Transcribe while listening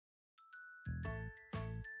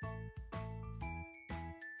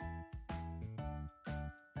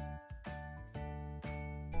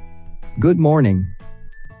Good morning.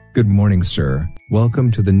 Good morning, sir.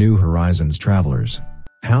 Welcome to the New Horizons Travelers.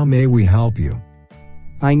 How may we help you?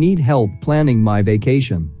 I need help planning my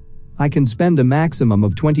vacation. I can spend a maximum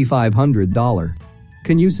of $2,500.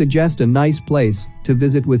 Can you suggest a nice place to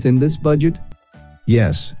visit within this budget?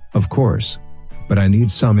 Yes, of course. But I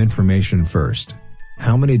need some information first.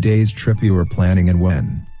 How many days trip you are planning and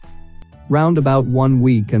when? Round about 1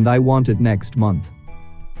 week, and I want it next month.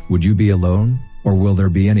 Would you be alone, or will there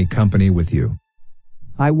be any company with you?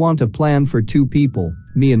 I want a plan for 2 people,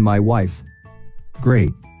 me and my wife. Great,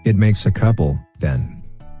 it makes a couple, then.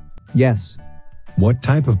 Yes. What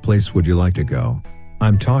type of place would you like to go?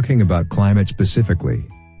 I'm talking about climate specifically.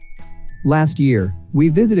 Last year, we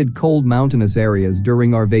visited cold mountainous areas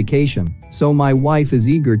during our vacation, so my wife is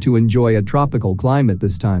eager to enjoy a tropical climate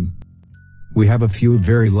this time. We have a few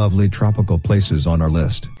very lovely tropical places on our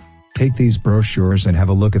list. Take these brochures and have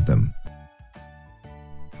a look at them.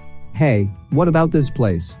 Hey, what about this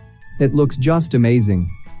place? It looks just amazing.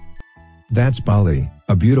 That's Bali,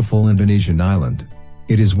 a beautiful Indonesian island.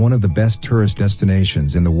 It is one of the best tourist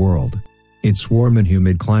destinations in the world. Its warm and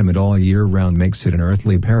humid climate all year round makes it an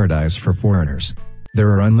earthly paradise for foreigners. There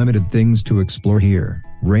are unlimited things to explore here,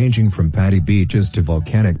 ranging from patty beaches to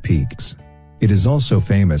volcanic peaks. It is also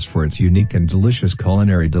famous for its unique and delicious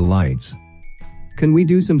culinary delights. Can we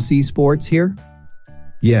do some sea sports here?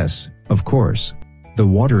 Yes, of course. The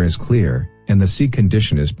water is clear, and the sea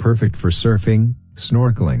condition is perfect for surfing,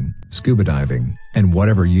 snorkeling, scuba diving, and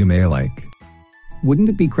whatever you may like. Wouldn't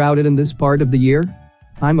it be crowded in this part of the year?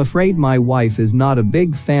 I'm afraid my wife is not a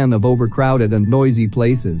big fan of overcrowded and noisy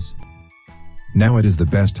places. Now it is the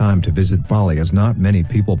best time to visit Bali, as not many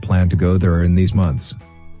people plan to go there in these months.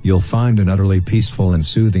 You'll find an utterly peaceful and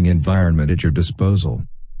soothing environment at your disposal.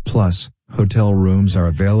 Plus, hotel rooms are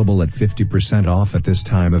available at 50% off at this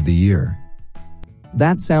time of the year.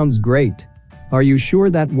 That sounds great. Are you sure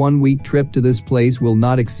that 1-week trip to this place will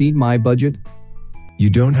not exceed my budget? You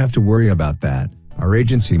don't have to worry about that. Our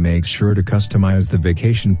agency makes sure to customize the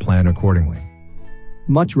vacation plan accordingly.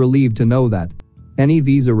 Much relieved to know that. Any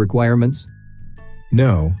visa requirements?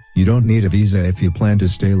 No, you don't need a visa if you plan to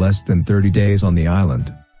stay less than 30 days on the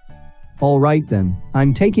island. Alright then,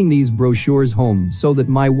 I'm taking these brochures home so that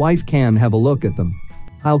my wife can have a look at them.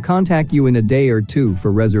 I'll contact you in a day or 2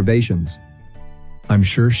 for reservations. I'm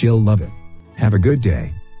sure she'll love it. Have a good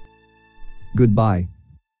day. Goodbye.